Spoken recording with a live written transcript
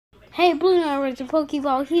Hey, Blue Narrator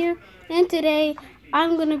Pokeball here, and today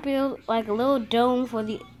I'm gonna build like a little dome for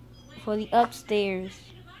the upstairs.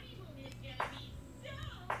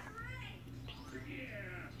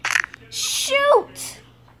 Shoot!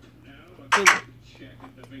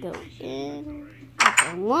 Go in.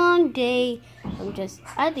 After one day,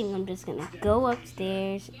 I think I'm just gonna go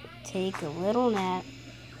upstairs, take a little nap,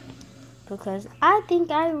 because I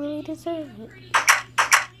think I really deserve it.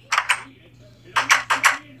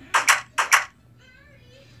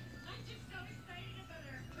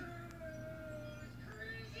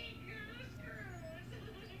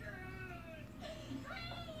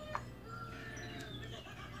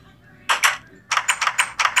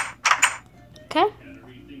 Okay?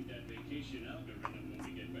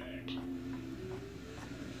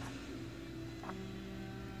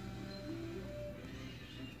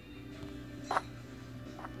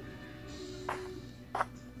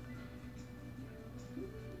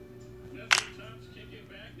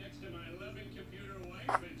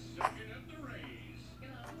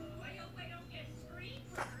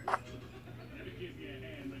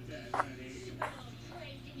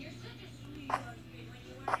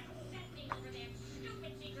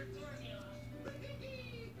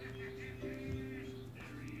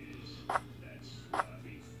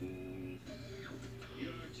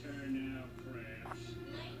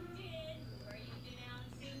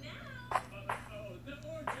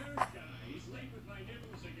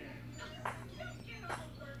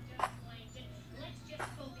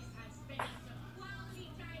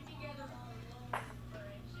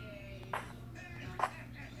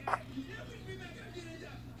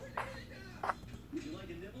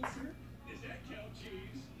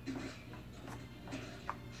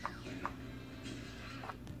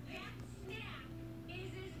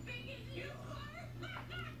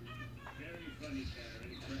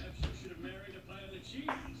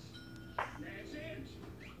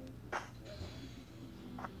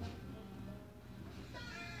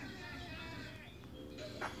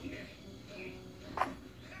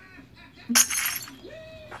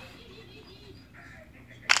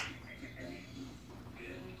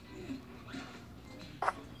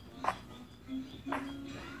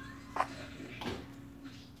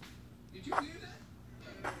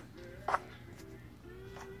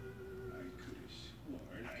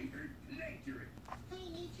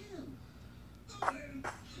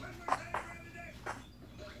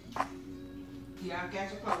 Yeah, I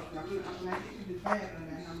got your post. I'm gonna get you the bag on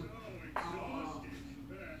that.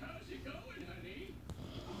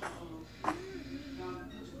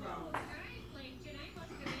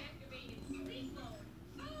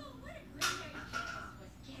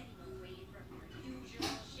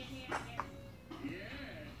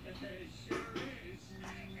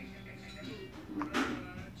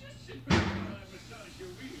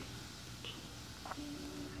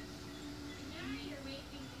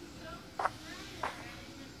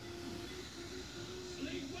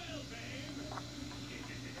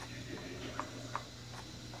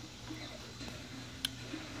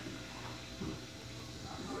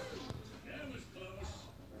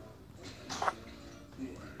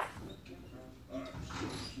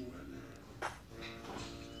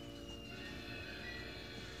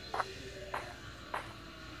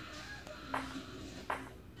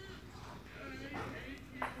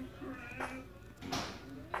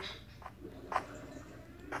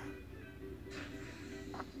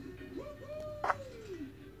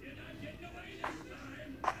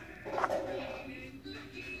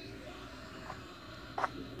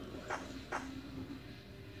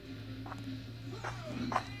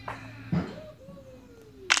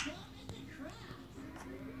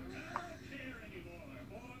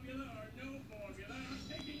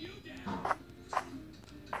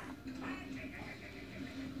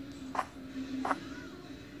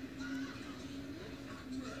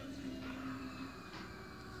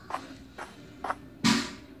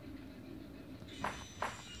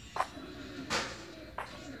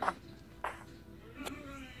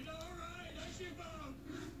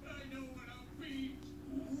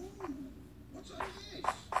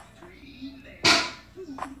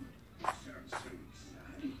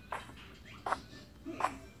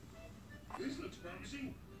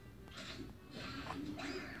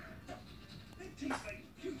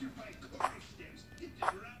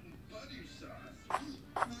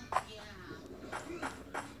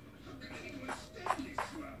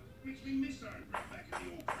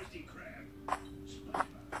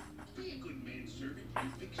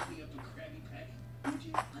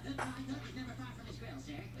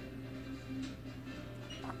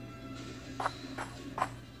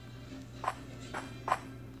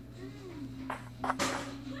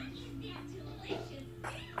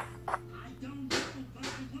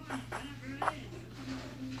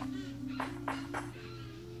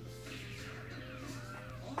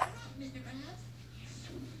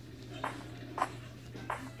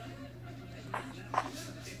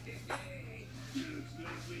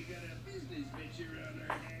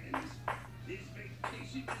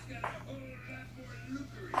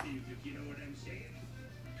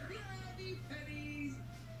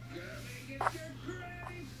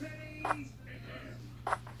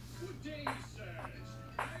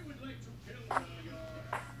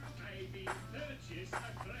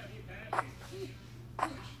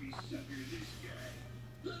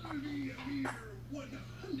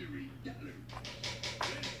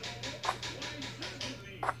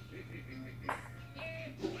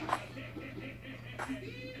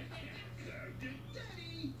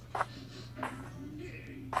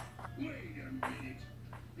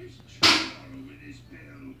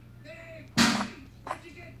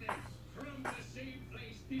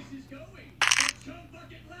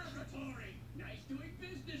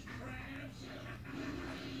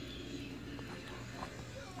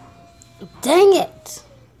 Dang it!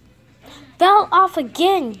 Fell off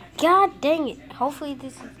again. God dang it. Hopefully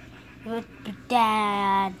this is...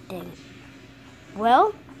 Dang it.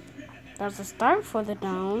 Well, that's a start for the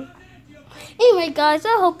down. Anyway, guys,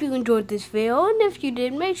 I hope you enjoyed this video. And if you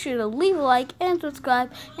did, make sure to leave a like and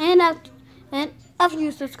subscribe. And after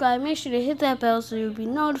you subscribe, make sure to hit that bell so you'll be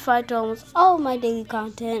notified to almost all of my daily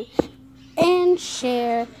content. And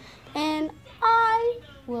share. And I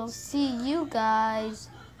will see you guys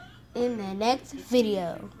in the next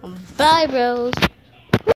video. Bye, bros.